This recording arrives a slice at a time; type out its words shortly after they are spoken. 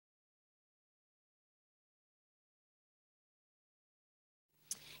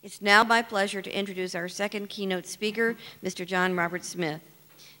It's now my pleasure to introduce our second keynote speaker, Mr. John Robert Smith.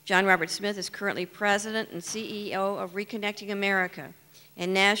 John Robert Smith is currently President and CEO of Reconnecting America, a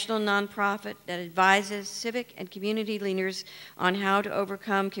national nonprofit that advises civic and community leaders on how to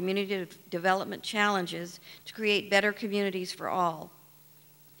overcome community development challenges to create better communities for all.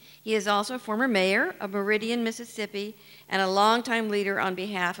 He is also former mayor of Meridian, Mississippi, and a longtime leader on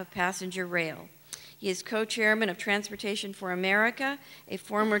behalf of passenger rail. He is co-chairman of Transportation for America, a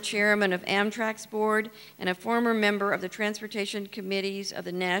former chairman of Amtrak's board, and a former member of the transportation committees of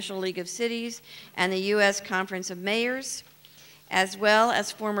the National League of Cities and the U.S. Conference of Mayors, as well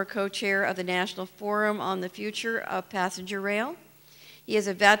as former co-chair of the National Forum on the Future of Passenger Rail. He is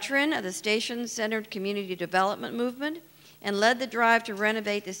a veteran of the station-centered community development movement and led the drive to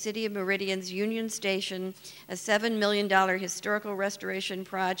renovate the City of Meridian's Union Station, a $7 million historical restoration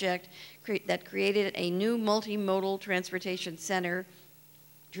project that created a new multimodal transportation center,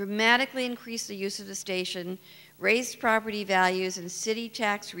 dramatically increased the use of the station, raised property values and city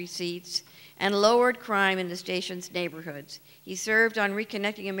tax receipts, and lowered crime in the station's neighborhoods. He served on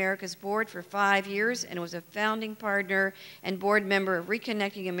Reconnecting America's board for 5 years and was a founding partner and board member of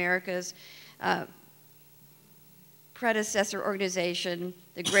Reconnecting America's predecessor organization,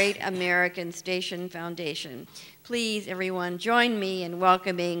 the Great American Station Foundation. Please, everyone, join me in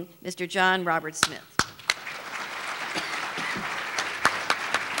welcoming Mr. John Robert Smith.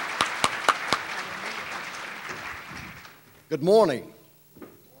 Good morning.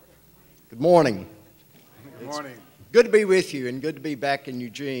 Good morning. Good morning. It's good to be with you and good to be back in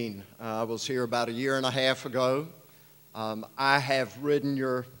Eugene. I was here about a year and a half ago. I have ridden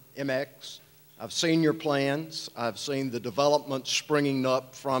your MX. I've seen your plans. I've seen the development springing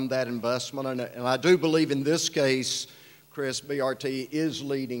up from that investment. And I do believe in this case, Chris, BRT is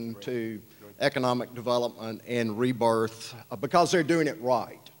leading to economic development and rebirth because they're doing it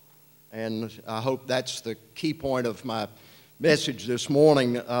right. And I hope that's the key point of my message this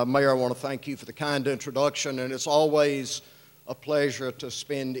morning. Mayor, I want to thank you for the kind introduction. And it's always a pleasure to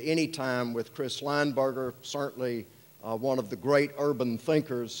spend any time with Chris Lineberger, certainly one of the great urban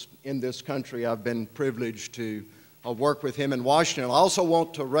thinkers in this country. I've been privileged to work with him in Washington. I also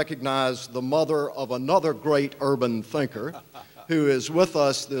want to recognize the mother of another great urban thinker who is with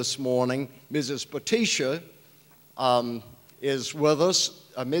us this morning. Mrs. Patricia is with us.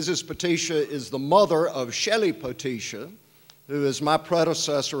 Mrs. Patricia is the mother of Shelley Patricia, who is my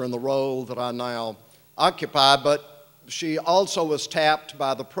predecessor in the role that I now occupy, but she also was tapped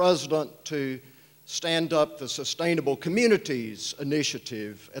by the president to stand up the Sustainable Communities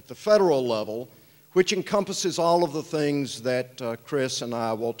Initiative at the federal level, which encompasses all of the things that Chris and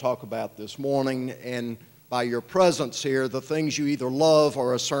I will talk about this morning, and by your presence here, the things you either love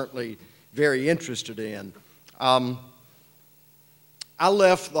or are certainly very interested in. I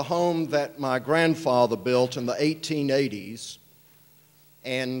left the home that my grandfather built in the 1880s,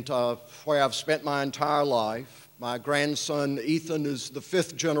 and where I've spent my entire life. My grandson, Ethan, is the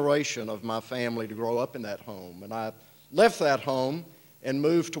 5th generation of my family to grow up in that home. And I left that home and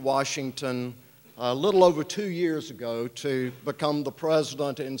moved to Washington a little over 2 years ago to become the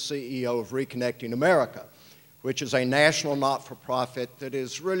president and CEO of Reconnecting America, which is a national not-for-profit that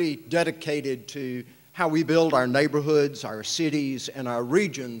is really dedicated to how we build our neighborhoods, our cities, and our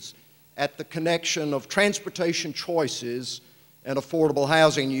regions at the connection of transportation choices and affordable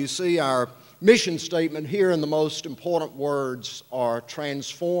housing. You see our mission statement here, and the most important words are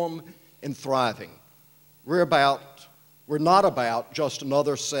transform and thriving. We're not about just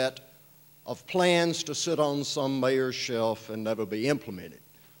another set of plans to sit on some mayor's shelf and never be implemented.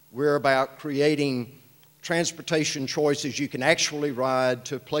 We're about creating transportation choices you can actually ride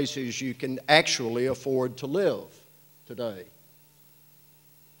to places you can actually afford to live today.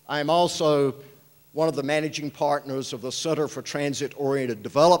 I am also one of the managing partners of the Center for Transit-Oriented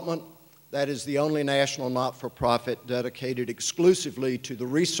Development. That is the only national not-for-profit dedicated exclusively to the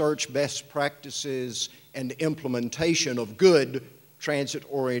research, best practices, and implementation of good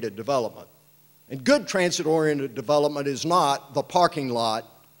transit-oriented development. And good transit-oriented development is not the parking lot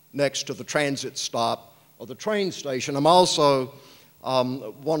next to the transit stop or the train station. I'm also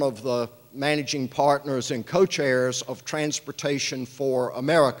one of the managing partners and co-chairs of Transportation for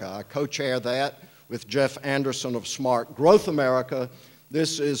America. I co-chair that with Jeff Anderson of Smart Growth America.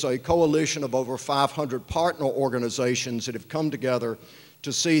 This is a coalition of over 500 partner organizations that have come together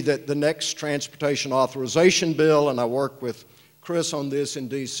to see that the next transportation authorization bill, and I work with Chris on this in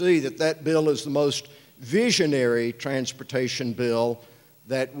D.C., that bill is the most visionary transportation bill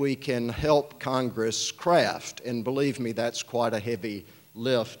that we can help Congress craft. And believe me, that's quite a heavy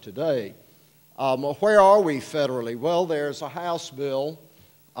lift today. Where are we federally? Well, there's a House bill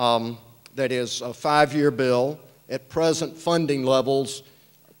that is a 5-year bill at present funding levels.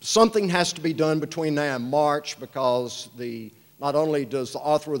 Something has to be done between now and March because not only does the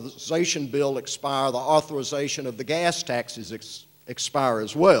authorization bill expire, the authorization of the gas taxes expire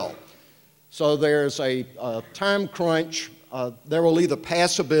as well. So there's a time crunch. They will either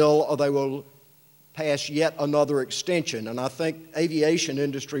pass a bill or they will pass yet another extension. And I think aviation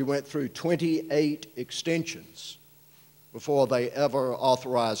industry went through 28 extensions before they ever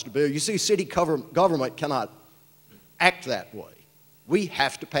authorized a bill. You see, city government cannot act that way. We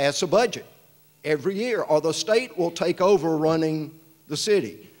have to pass a budget every year, or the state will take over running the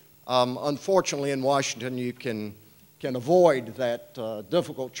city. Unfortunately, in Washington, you can avoid that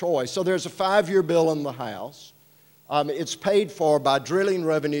difficult choice. So there's a 5-year bill in the House. It's paid for by drilling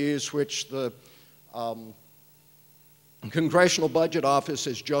revenues, which the Congressional Budget Office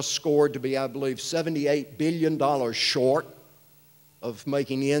has just scored to be, I believe, $78 billion short of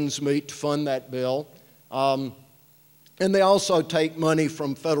making ends meet to fund that bill. And they also take money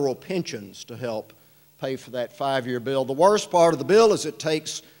from federal pensions to help pay for that 5-year bill. The worst part of the bill is it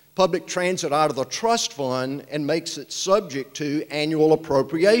takes public transit out of the trust fund and makes it subject to annual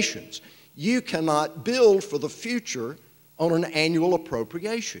appropriations. You cannot build for the future on an annual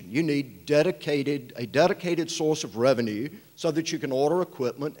appropriation. You need a dedicated source of revenue so that you can order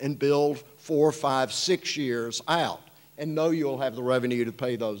equipment and build 4, 5, 6 years out and know you'll have the revenue to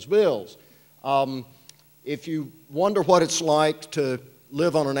pay those bills. If you wonder what it's like to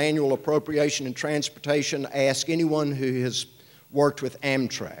live on an annual appropriation in transportation, ask anyone who has worked with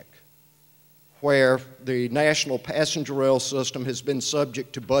Amtrak, where the national passenger rail system has been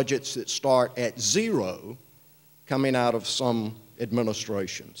subject to budgets that start at 0 coming out of some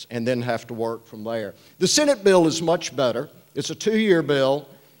administrations and then have to work from there. The Senate bill is much better. It's a 2-year bill.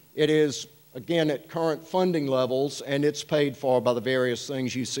 It is, again, at current funding levels, and it's paid for by the various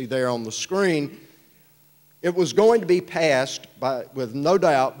things you see there on the screen. It was going to be passed, with no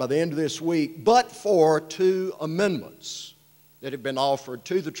doubt, by the end of this week, but for 2 amendments that have been offered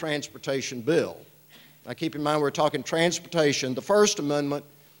to the transportation bill. Now keep in mind we're talking transportation. The first amendment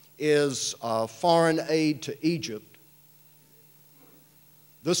is foreign aid to Egypt.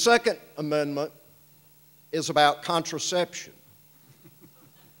 The second amendment is about contraception.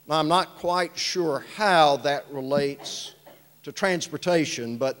 Now I'm not quite sure how that relates to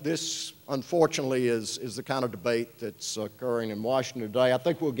transportation, but this, unfortunately, is the kind of debate that's occurring in Washington today. I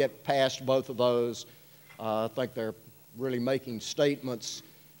think we'll get past both of those. I think they're really making statements.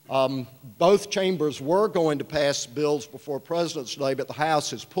 Both chambers were going to pass bills before President's Day, but the House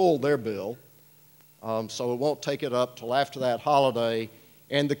has pulled their bill, so it won't take it up till after that holiday.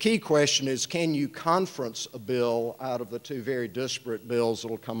 And the key question is, can you conference a bill out of the 2 very disparate bills that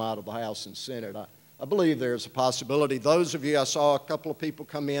will come out of the House and Senate? I believe there's a possibility. Those of you, I saw a couple of people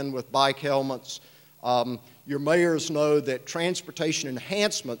come in with bike helmets. Your mayors know that transportation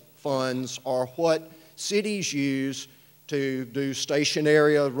enhancement funds are what cities use to do station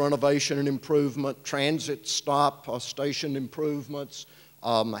area renovation and improvement, transit stop station improvements,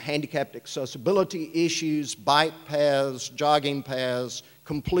 handicapped accessibility issues, bike paths, jogging paths,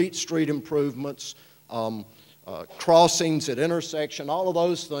 complete street improvements, crossings at intersection, all of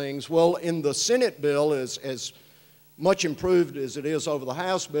those things. Well, in the Senate bill, as much improved as it is over the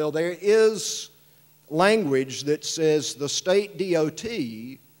House bill, there is language that says the state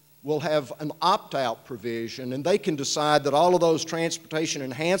DOT will have an opt-out provision, and they can decide that all of those transportation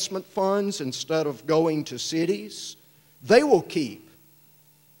enhancement funds, instead of going to cities, they will keep,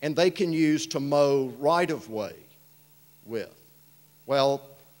 and they can use to mow right-of-way with. Well,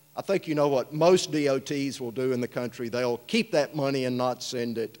 I think you know what most DOTs will do in the country. They'll keep that money and not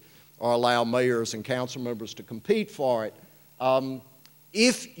send it or allow mayors and council members to compete for it.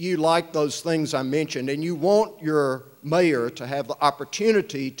 If you like those things I mentioned and you want your mayor to have the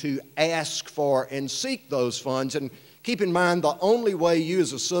opportunity to ask for and seek those funds, and keep in mind the only way you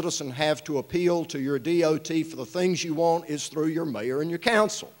as a citizen have to appeal to your DOT for the things you want is through your mayor and your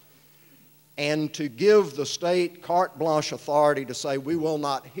council. And to give the state carte blanche authority to say we will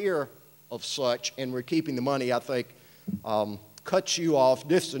not hear of such and we're keeping the money, I think cuts you off,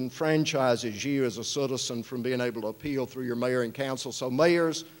 disenfranchises you as a citizen from being able to appeal through your mayor and council. So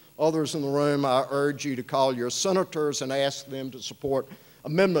mayors, others in the room, I urge you to call your senators and ask them to support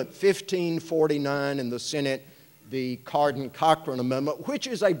Amendment 1549 in the Senate, the Cardin-Cochran Amendment, which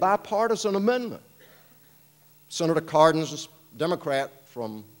is a bipartisan amendment. Senator Cardin's Democrat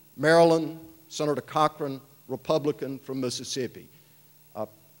from Maryland, Senator Cochran, Republican from Mississippi.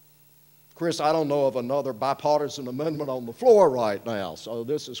 Chris, I don't know of another bipartisan amendment on the floor right now, so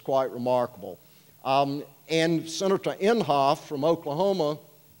this is quite remarkable. And Senator Inhofe from Oklahoma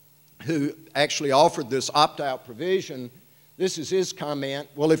who actually offered this opt-out provision, this is his comment: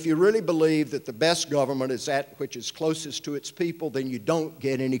 well, if you really believe that the best government is that which is closest to its people, then you don't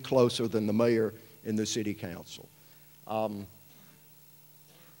get any closer than the mayor and the city council.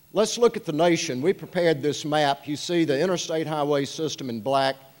 Let's look at the nation. We prepared this map. You see the interstate highway system in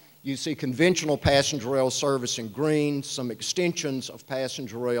black. You see conventional passenger rail service in green, some extensions of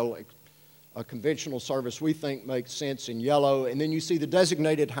passenger rail, a conventional service we think makes sense, in yellow, and then you see the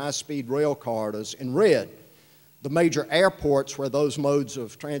designated high-speed rail corridors in red. The major airports where those modes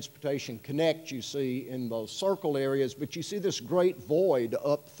of transportation connect, you see in those circle areas, but you see this great void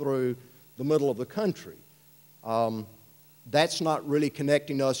up through the middle of the country. That's not really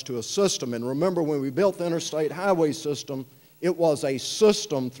connecting us to a system. And remember, when we built the interstate highway system, it was a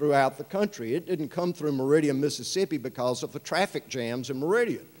system throughout the country. It didn't come through Meridian, Mississippi because of the traffic jams in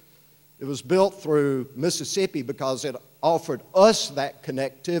Meridian. It was built through Mississippi because it offered us that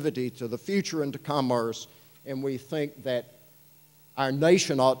connectivity to the future and to commerce, and we think that our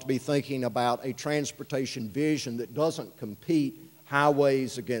nation ought to be thinking about a transportation vision that doesn't compete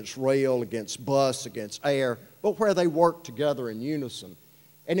highways against rail, against bus, against air, but where they work together in unison.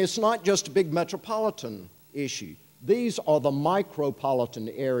 And it's not just a big metropolitan issue. These are the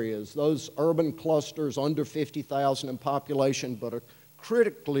micropolitan areas, those urban clusters under 50,000 in population, but are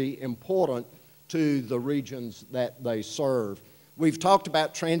critically important to the regions that they serve. We've talked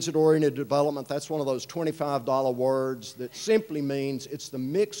about transit-oriented development. That's one of those $25 words that simply means it's the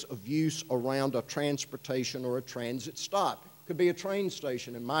mix of use around a transportation or a transit stop. Could be a train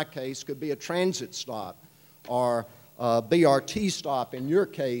station, in my case, could be a transit stop, or a BRT stop in your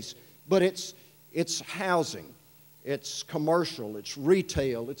case, but it's housing, it's commercial, it's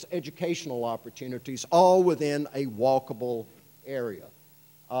retail, it's educational opportunities, all within a walkable area.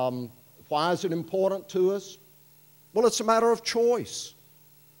 Why is it important to us? Well, it's a matter of choice.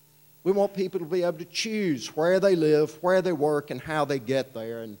 We want people to be able to choose where they live, where they work, and how they get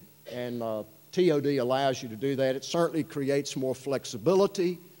there, and TOD allows you to do that. It certainly creates more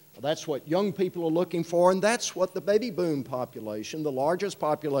flexibility. That's what young people are looking for, and that's what the baby boom population, the largest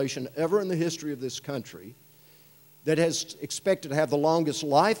population ever in the history of this country, that has expected to have the longest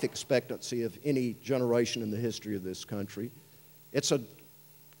life expectancy of any generation in the history of this country. It's a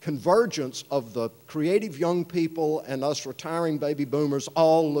convergence of the creative young people and us retiring baby boomers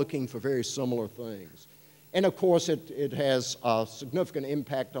all looking for very similar things. And of course, it has a significant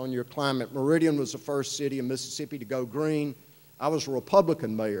impact on your climate. Meridian was the first city in Mississippi to go green. I was a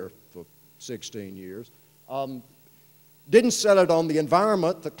Republican mayor for 16 years. Didn't set it on the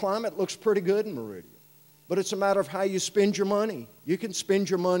environment. The climate looks pretty good in Meridian. But it's a matter of how you spend your money. You can spend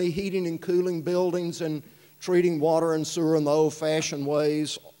your money heating and cooling buildings and treating water and sewer in the old-fashioned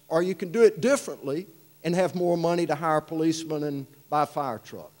ways, or you can do it differently and have more money to hire policemen and buy fire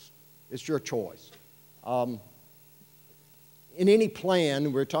trucks. It's your choice. In any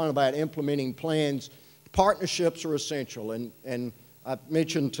plan, we're talking about implementing plans, partnerships are essential. And I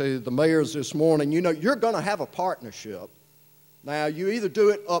mentioned to the mayors this morning, you know, you're going to have a partnership. Now, you either do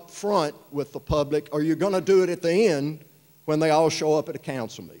it up front with the public or you're going to do it at the end when they all show up at a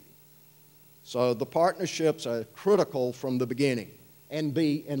council meeting. So the partnerships are critical from the beginning. And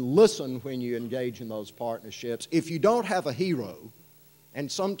listen when you engage in those partnerships. If you don't have a hero, and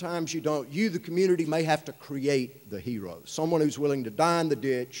sometimes you don't, you, the community, may have to create the hero. Someone who's willing to die in the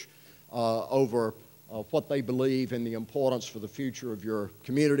ditch over what they believe in the importance for the future of your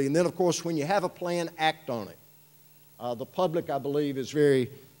community. And then, of course, when you have a plan, act on it. The public, I believe, is very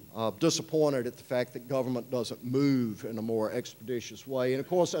disappointed at the fact that government doesn't move in a more expeditious way. And, of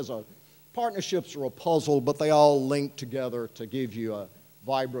course, partnerships are a puzzle, but they all link together to give you a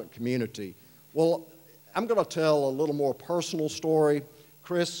vibrant community. Well, I'm going to tell a little more personal story.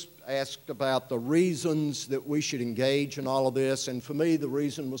 Chris asked about the reasons that we should engage in all of this, and for me, the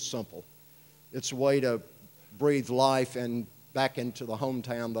reason was simple. It's a way to breathe life and back into the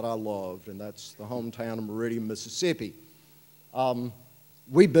hometown that I loved, and that's the hometown of Meridian, Mississippi.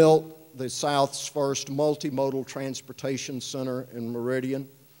 We built the South's first multimodal transportation center in Meridian.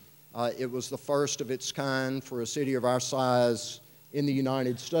 It was the first of its kind for a city of our size in the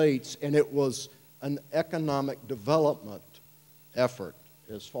United States, and it was an economic development effort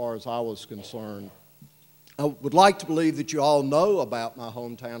as far as I was concerned. I would like to believe that you all know about my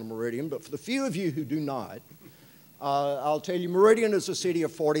hometown of Meridian, but for the few of you who do not, I'll tell you, Meridian is a city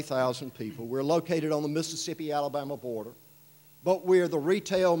of 40,000 people. We're located on the Mississippi-Alabama border, but we're the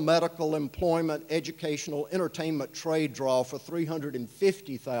retail, medical, employment, educational, entertainment trade draw for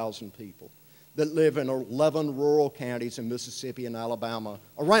 350,000 people that live in 11 rural counties in Mississippi and Alabama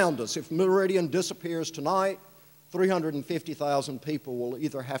around us. If Meridian disappears tonight, 350,000 people will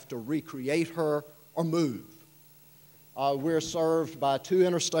either have to recreate her or move. We're served by 2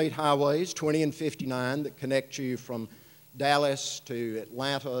 interstate highways, 20 and 59, that connect you from Dallas to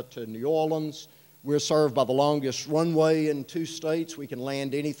Atlanta to New Orleans. We're served by the longest runway in 2 states. We can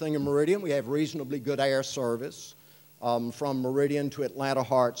land anything in Meridian. We have reasonably good air service from Meridian to Atlanta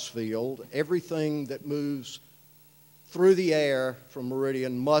Hartsfield. Everything that moves through the air from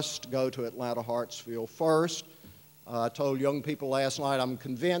Meridian must go to Atlanta Hartsfield first. I told young people last night, I'm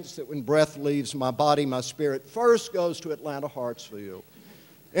convinced that when breath leaves my body, my spirit first goes to Atlanta Hartsfield,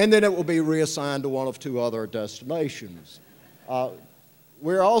 and then it will be reassigned to one of 2 other destinations.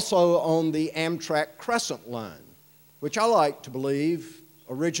 We're also on the Amtrak Crescent Line, which I like to believe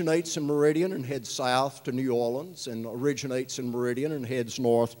originates in Meridian and heads south to New Orleans, and originates in Meridian and heads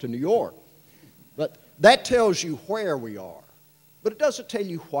north to New York. But that tells you where we are, but it doesn't tell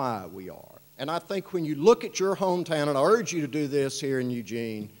you why we are. And I think when you look at your hometown, and I urge you to do this here in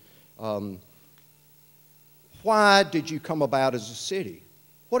Eugene, why did you come about as a city?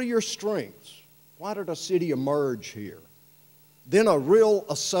 What are your strengths? Why did a city emerge here? Then a real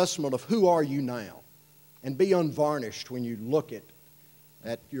assessment of who are you now, and be unvarnished when you look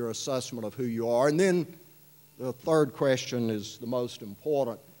at your assessment of who you are. And then the third question is the most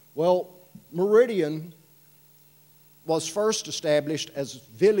important. Well, Meridian was first established as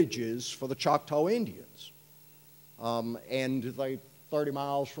villages for the Choctaw Indians. And they 30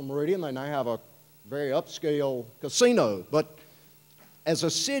 miles from Meridian, they now have a very upscale casino. But as a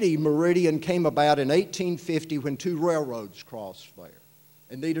city, Meridian came about in 1850 when 2 railroads crossed there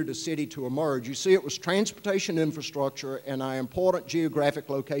and needed a city to emerge. You see, it was transportation infrastructure and an important geographic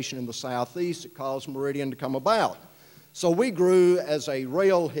location in the southeast that caused Meridian to come about. So we grew as a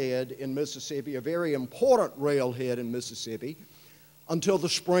railhead in Mississippi, a very important railhead in Mississippi, until the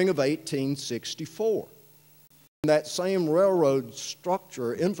spring of 1864. And that same railroad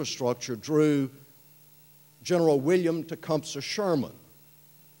infrastructure, drew General William Tecumseh Sherman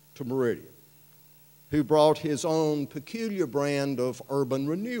to Meridian, who brought his own peculiar brand of urban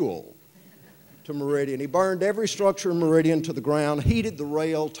renewal to Meridian. He burned every structure in Meridian to the ground, heated the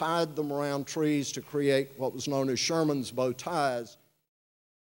rail, tied them around trees to create what was known as Sherman's bow ties.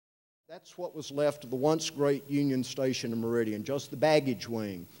 That's what was left of the once great Union Station in Meridian, just the baggage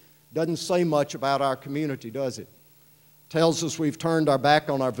wing. Doesn't say much about our community, does it? Tells us we've turned our back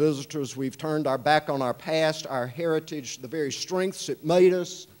on our visitors, we've turned our back on our past, our heritage, the very strengths that made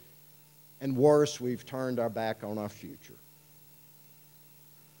us, and worse, we've turned our back on our future.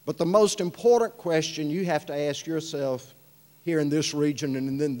 But the most important question you have to ask yourself here in this region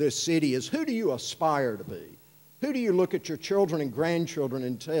and in this city is, who do you aspire to be? Who do you look at your children and grandchildren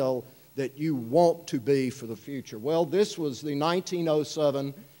and tell that you want to be for the future? Well, this was the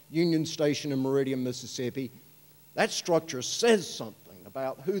 1907 Union Station in Meridian, Mississippi. That structure says something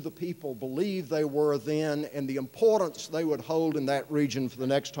about who the people believed they were then and the importance they would hold in that region for the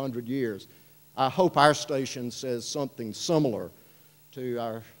next 100 years. I hope our station says something similar to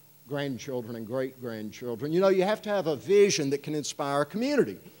our grandchildren and great-grandchildren. You know, you have to have a vision that can inspire a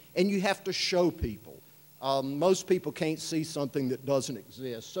community, and you have to show people. Most people can't see something that doesn't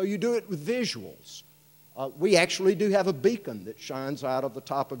exist, so you do it with visuals. We actually do have a beacon that shines out of the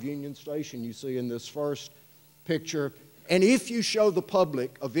top of Union Station you see in this first picture, and if you show the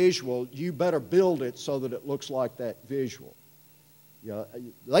public a visual, you better build it so that it looks like that visual. Yeah,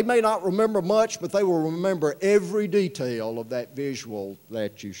 they may not remember much, but they will remember every detail of that visual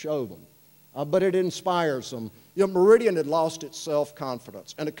that you show them. But it inspires them. You know, Meridian had lost its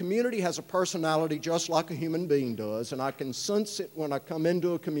self-confidence, and a community has a personality just like a human being does, and I can sense it when I come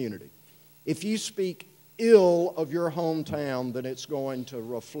into a community. If you speak ill of your hometown, then it's going to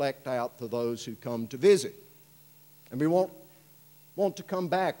reflect out to those who come to visit. And we want to come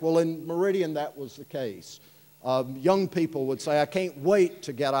back. Well, in Meridian, that was the case. Young people would say, I can't wait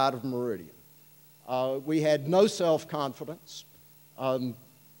to get out of Meridian. We had no self-confidence.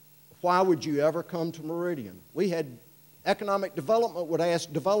 Why would you ever come to Meridian? We had economic development would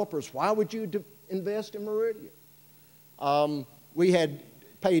ask developers, why would you invest in Meridian? We had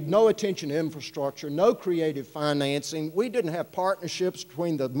paid no attention to infrastructure, no creative financing. We didn't have partnerships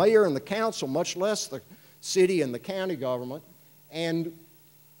between the mayor and the council, much less the city and the county government. And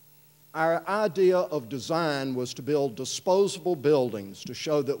our idea of design was to build disposable buildings to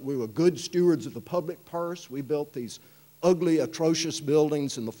show that we were good stewards of the public purse. We built these ugly, atrocious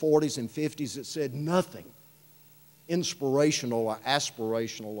buildings in the 40s and 50s that said nothing inspirational or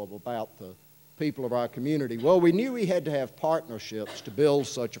aspirational about the people of our community. Well, we knew we had to have partnerships to build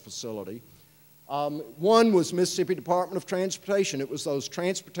such a facility. One was Mississippi Department of Transportation. It was those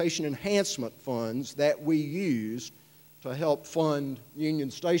transportation enhancement funds that we used to help fund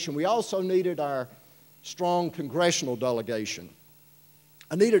Union Station. We also needed our strong congressional delegation.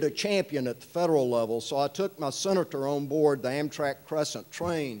 I needed a champion at the federal level, so I took my senator on board the Amtrak Crescent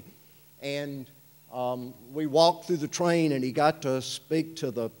train, and we walked through the train, and he got to speak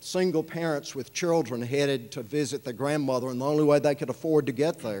to the single parents with children headed to visit their grandmother, and the only way they could afford to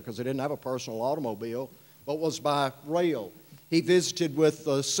get there, because they didn't have a personal automobile, but was by rail. He visited with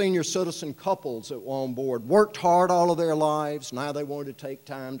the senior citizen couples that were on board, worked hard all of their lives. Now they wanted to take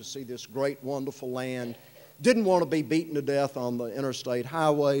time to see this great, wonderful land. Didn't want to be beaten to death on the interstate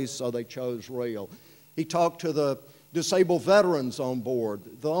highways, so they chose rail. He talked to the disabled veterans on board.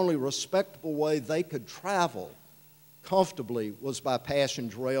 The only respectable way they could travel comfortably was by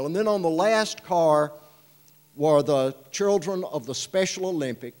passenger rail. And then on the last car were the children of the Special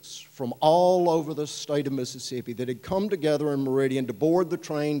Olympics from all over the state of Mississippi that had come together in Meridian to board the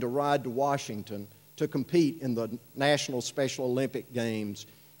train to ride to Washington to compete in the National Special Olympic Games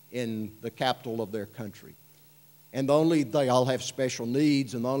in the capital of their country. And they all have special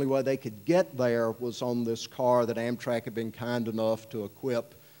needs, and the only way they could get there was on this car that Amtrak had been kind enough to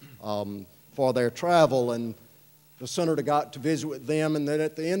equip for their travel. And the senator got to visit with them, and then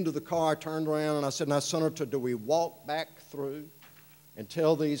at the end of the car, I turned around and I said, "Now, Senator, do we walk back through and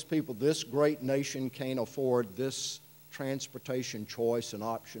tell these people this great nation can't afford this transportation choice and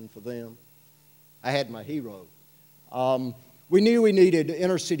option for them?" I had my hero. We knew we needed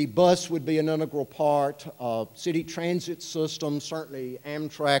intercity bus would be an integral part, city transit system, certainly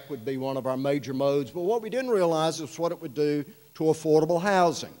Amtrak would be one of our major modes, but what we didn't realize is what it would do to affordable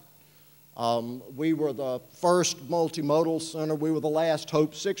housing. We were the first multimodal center. We were the last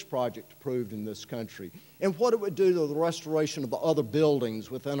Hope 6 project approved in this country. And what it would do to the restoration of the other buildings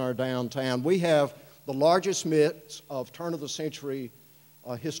within our downtown. We have the largest mix of turn-of-the-century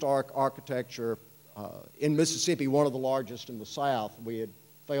historic architecture in Mississippi, one of the largest in the South. We had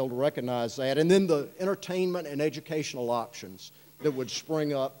failed to recognize that. And then the entertainment and educational options that would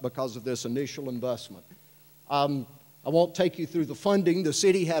spring up because of this initial investment. I won't take you through the funding. The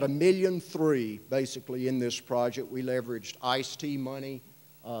city had $1.3 million basically in this project. We leveraged ICE-T money,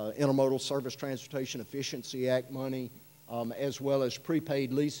 Intermodal Service Transportation Efficiency Act money, as well as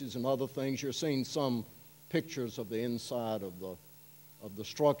prepaid leases and other things. You're seeing some pictures of the inside of the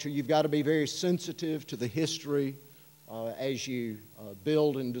structure. You've got to be very sensitive to the history as you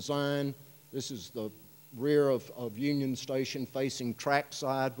build and design. This is the rear of Union Station facing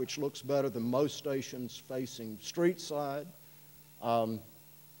trackside, which looks better than most stations facing street side.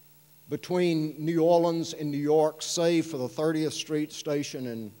 Between New Orleans and New York, save for the 30th Street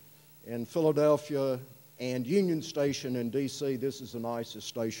station in Philadelphia and Union Station in D.C., this is the nicest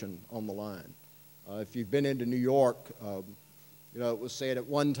station on the line. If you've been into New York, you know, it was said at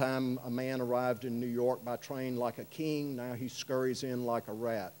one time a man arrived in New York by train like a king. Now he scurries in like a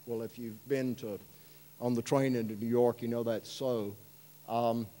rat. Well, if you've been on the train into New York, you know that's so.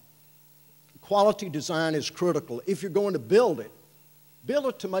 Quality design is critical. If you're going to build it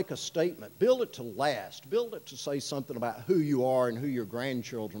to make a statement. Build it to last. Build it to say something about who you are and who your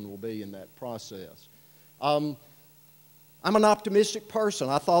grandchildren will be in that process. I'm an optimistic person.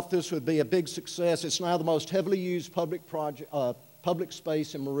 I thought this would be a big success. It's now the most heavily used public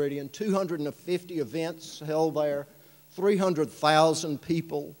space in Meridian. 250 events held there. 300,000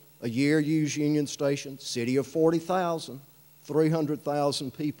 people a year use Union Station. City of 40,000.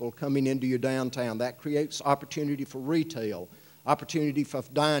 300,000 people coming into your downtown. That creates opportunity for retail, opportunity for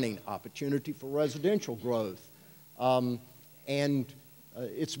dining, opportunity for residential growth.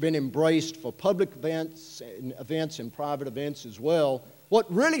 It's been embraced for public events and private events as well.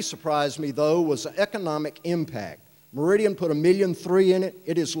 What really surprised me, though, was the economic impact. Meridian put $1.3 million in it.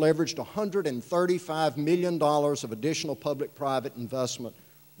 It has leveraged $135 million of additional public-private investment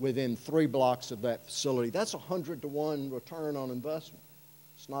within 3 blocks of that facility. That's a 100-to-1 return on investment.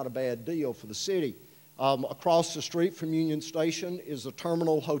 It's not a bad deal for the city. Across the street from Union Station is the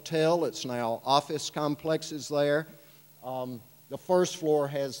Terminal Hotel. It's now office complexes there. The first floor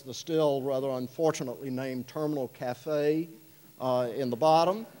has the still rather unfortunately named Terminal Cafe in the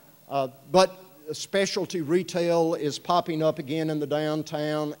bottom. But specialty retail is popping up again in the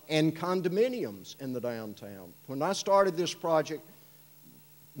downtown and condominiums in the downtown. When I started this project,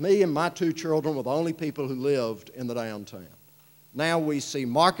 me and my 2 children were the only people who lived in the downtown. Now we see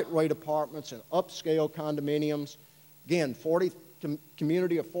market rate apartments and upscale condominiums. Again,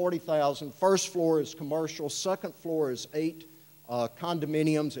 community of 40,000. First floor is commercial. Second floor is 8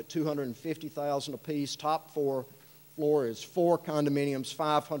 condominiums at $250,000 apiece. Top 4 floor is 4 condominiums,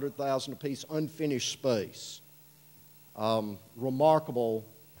 500,000 apiece, unfinished space. Remarkable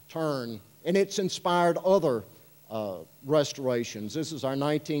turn, and it's inspired other restorations. This is our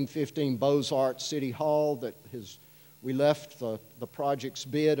 1915 Beaux-Arts City Hall that we left the project's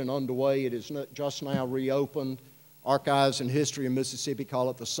bid and underway. It is just now reopened. Archives and History in Mississippi call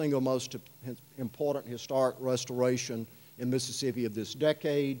it the single most important historic restoration in Mississippi of this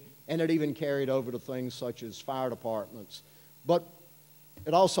decade, and it even carried over to things such as fire departments. But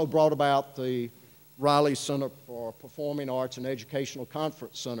it also brought about the Riley Center for Performing Arts and Educational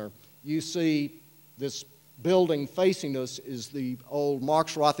Conference Center. You see this building facing us is the old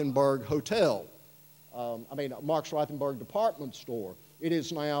Marx Rothenberg Hotel. Marx Rothenberg Department Store. It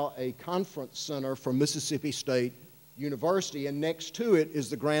is now a conference center for Mississippi State University, and next to it is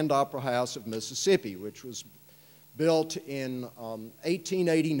the Grand Opera House of Mississippi, which was built in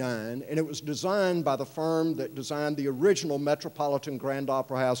 1889, and it was designed by the firm that designed the original Metropolitan Grand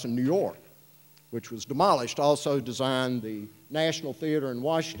Opera House in New York, which was demolished. Also designed the National Theater in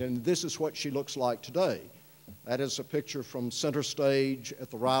Washington. This is what she looks like today. That is a picture from center stage at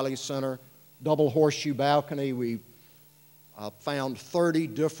the Riley Center. Double horseshoe balcony. We found 30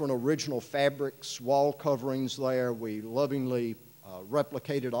 different original fabrics, wall coverings there. We lovingly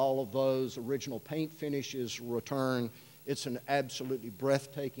replicated all of those. Original paint finishes returned. It's an absolutely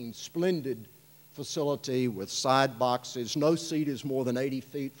breathtaking, splendid facility with side boxes. No seat is more than 80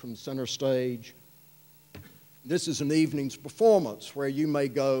 feet from center stage. This is an evening's performance where you may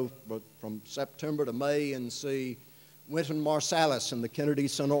go from September to May and see Wynton Marsalis and the Kennedy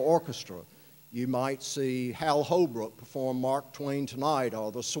Center Orchestra. You might see Hal Holbrook perform Mark Twain Tonight,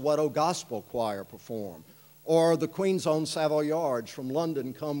 or the Soweto Gospel Choir perform, or the Queen's Own Savoyards from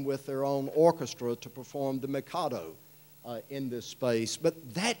London come with their own orchestra to perform the Mikado in this space.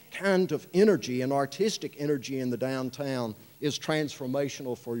 But that kind of energy and artistic energy in the downtown is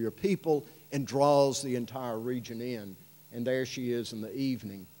transformational for your people and draws the entire region in. And there she is in the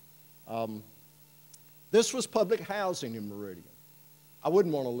evening. This was public housing in Meridian. I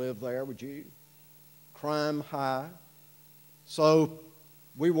wouldn't want to live there, would you? Crime high. So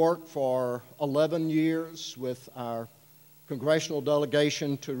we worked for 11 years with our congressional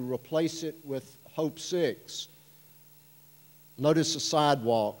delegation to replace it with Hope 6. Notice the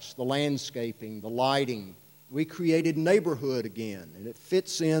sidewalks, the landscaping, the lighting. We created neighborhood again, and it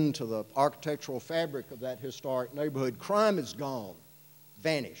fits into the architectural fabric of that historic neighborhood. Crime is gone,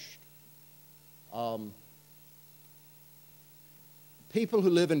 vanished. People who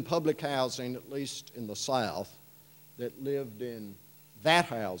live in public housing, at least in the South, that lived in that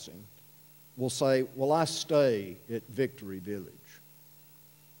housing will say, well, I stay at Victory Village.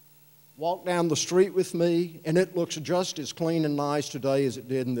 Walk down the street with me, and it looks just as clean and nice today as it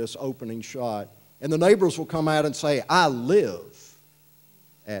did in this opening shot. And the neighbors will come out and say, I live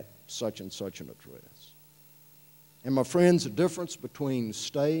at such and such an address. And my friends, the difference between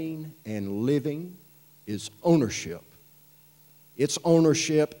staying and living is ownership. It's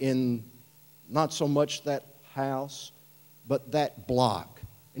ownership in not so much that house, but that block.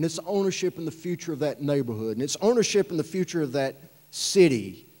 And it's ownership in the future of that neighborhood. And it's ownership in the future of that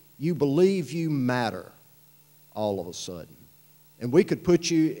city. You believe you matter all of a sudden. And we could put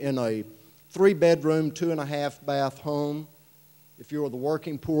you in a 3-bedroom, 2.5-bath home. If you were the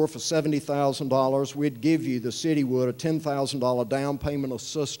working poor for $70,000, we'd give you, the city would, a $10,000 down payment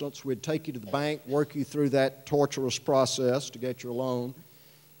assistance. We'd take you to the bank, work you through that torturous process to get your loan.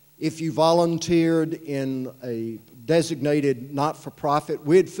 If you volunteered in a designated not-for-profit,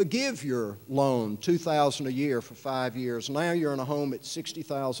 we'd forgive your loan, $2,000 a year for 5 years. Now you're in a home at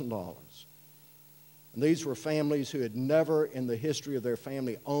 $60,000. And these were families who had never in the history of their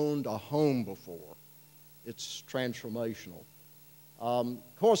family owned a home before. It's transformational. Of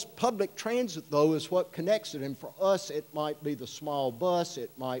course, public transit, though, is what connects it. And for us, it might be the small bus.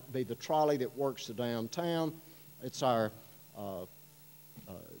 It might be the trolley that works the downtown. It's our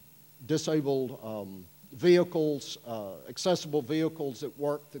disabled vehicles, accessible vehicles that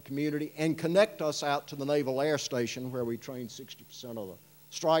work the community and connect us out to the Naval Air Station, where we train 60% of the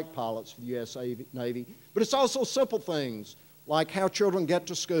strike pilots for the U.S. Navy. But it's also simple things like how children get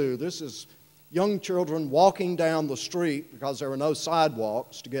to school. This is young children walking down the street because there are no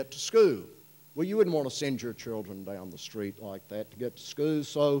sidewalks to get to school. Well, you wouldn't want to send your children down the street like that to get to school,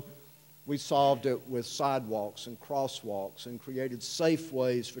 so we solved it with sidewalks and crosswalks and created safe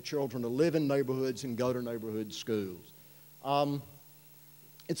ways for children to live in neighborhoods and go to neighborhood schools.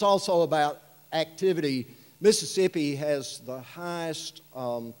 It's also about activity. Mississippi has the highest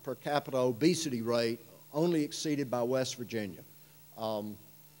per capita obesity rate, only exceeded by West Virginia.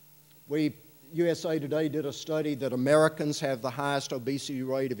 USA Today did a study that Americans have the highest obesity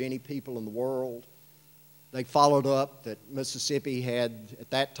rate of any people in the world. They followed up that Mississippi had, at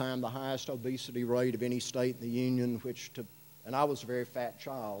that time, the highest obesity rate of any state in the Union, and I was a very fat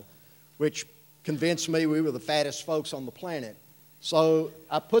child, which convinced me we were the fattest folks on the planet. So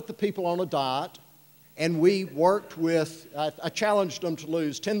I put the people on a diet, and we worked with, I challenged them to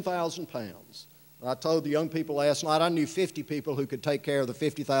lose 10,000 pounds. I told the young people last night I knew 50 people who could take care of the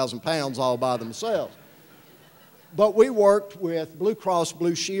 50,000 pounds all by themselves. But we worked with Blue Cross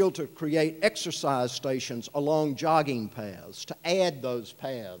Blue Shield to create exercise stations along jogging paths, to add those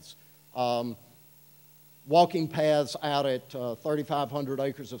paths. Walking paths out at 3,500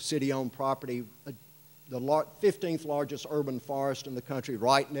 acres of city-owned property, the 15th largest urban forest in the country,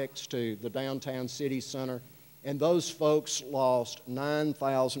 right next to the downtown city center. And those folks lost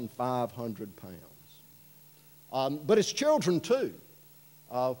 9,500 pounds. But it's children, too.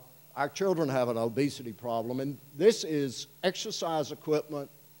 Our children have an obesity problem, and this is exercise equipment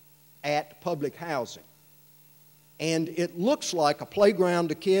at public housing. And it looks like a playground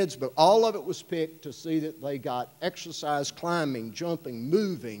to kids, but all of it was picked to see that they got exercise, climbing, jumping,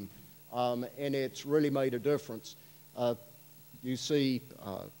 moving, and it's really made a difference. You see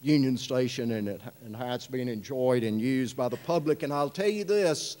Union Station and how it's being enjoyed and used by the public, and I'll tell you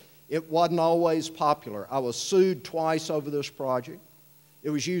this, it wasn't always popular. I was sued twice over this project. It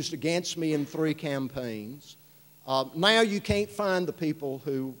was used against me in 3 campaigns. Now you can't find the people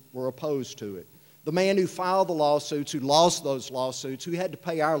who were opposed to it. The man who filed the lawsuits, who lost those lawsuits, who had to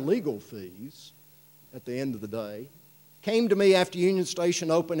pay our legal fees at the end of the day, came to me after Union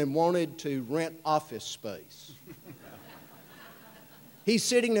Station opened and wanted to rent office space. He's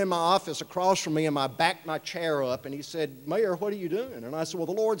sitting in my office across from me, and I backed my chair up, and he said, "Mayor, what are you doing?" And I said, "Well,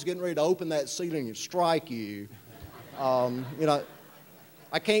 the Lord's getting ready to open that ceiling and strike you. You know,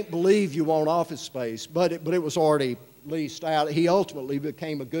 I can't believe you want office space," but it was already leased out. He ultimately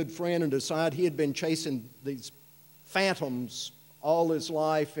became a good friend and decided he had been chasing these phantoms all his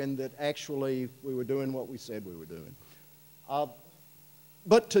life, and that actually we were doing what we said we were doing.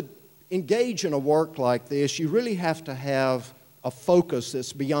 But to engage in a work like this, you really have to have a focus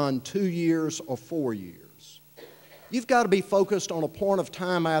that's beyond 2 years or 4 years. You've got to be focused on a point of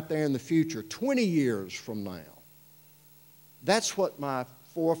time out there in the future, 20 years from now. That's what my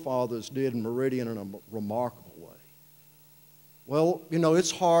forefathers did in Meridian in a remarkable way. Well, you know,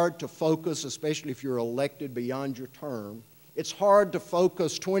 it's hard to focus, especially if you're elected beyond your term. It's hard to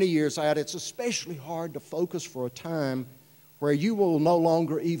focus 20 years out. It's especially hard to focus for a time where you will no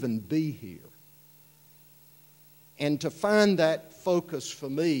longer even be here. And to find that focus for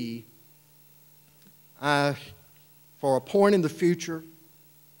me, for a point in the future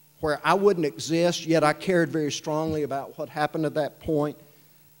where I wouldn't exist, yet I cared very strongly about what happened at that point,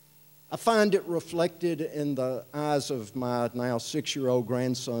 I find it reflected in the eyes of my now 6-year-old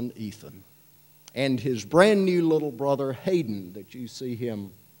grandson, Ethan, and his brand new little brother, Hayden, that you see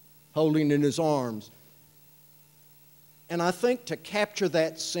him holding in his arms. And I think to capture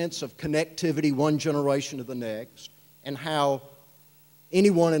that sense of connectivity one generation to the next, and how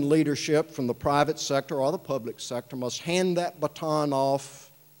anyone in leadership from the private sector or the public sector must hand that baton off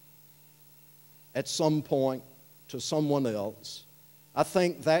at some point to someone else, I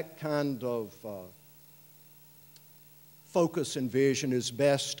think that kind of focus and vision is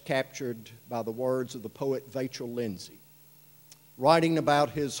best captured by the words of the poet Vachel Lindsay, writing about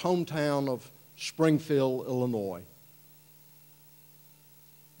his hometown of Springfield, Illinois.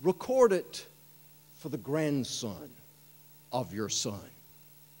 "Record it for the grandson of your son.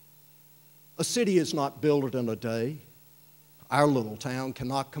 A city is not built in a day. Our little town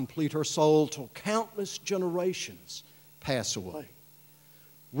cannot complete her soul till countless generations pass away.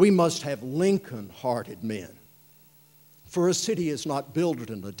 We must have Lincoln-hearted men, for a city is not built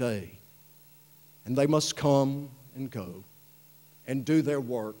in a day, and they must come and go and do their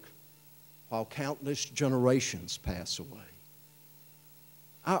work while countless generations pass away."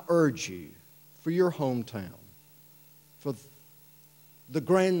 I urge you, for your hometown, for the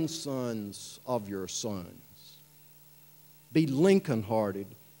grandsons of your sons, be Lincoln-hearted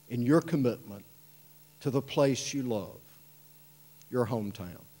in your commitment to the place you love, your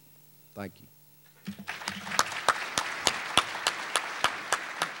hometown. Thank you.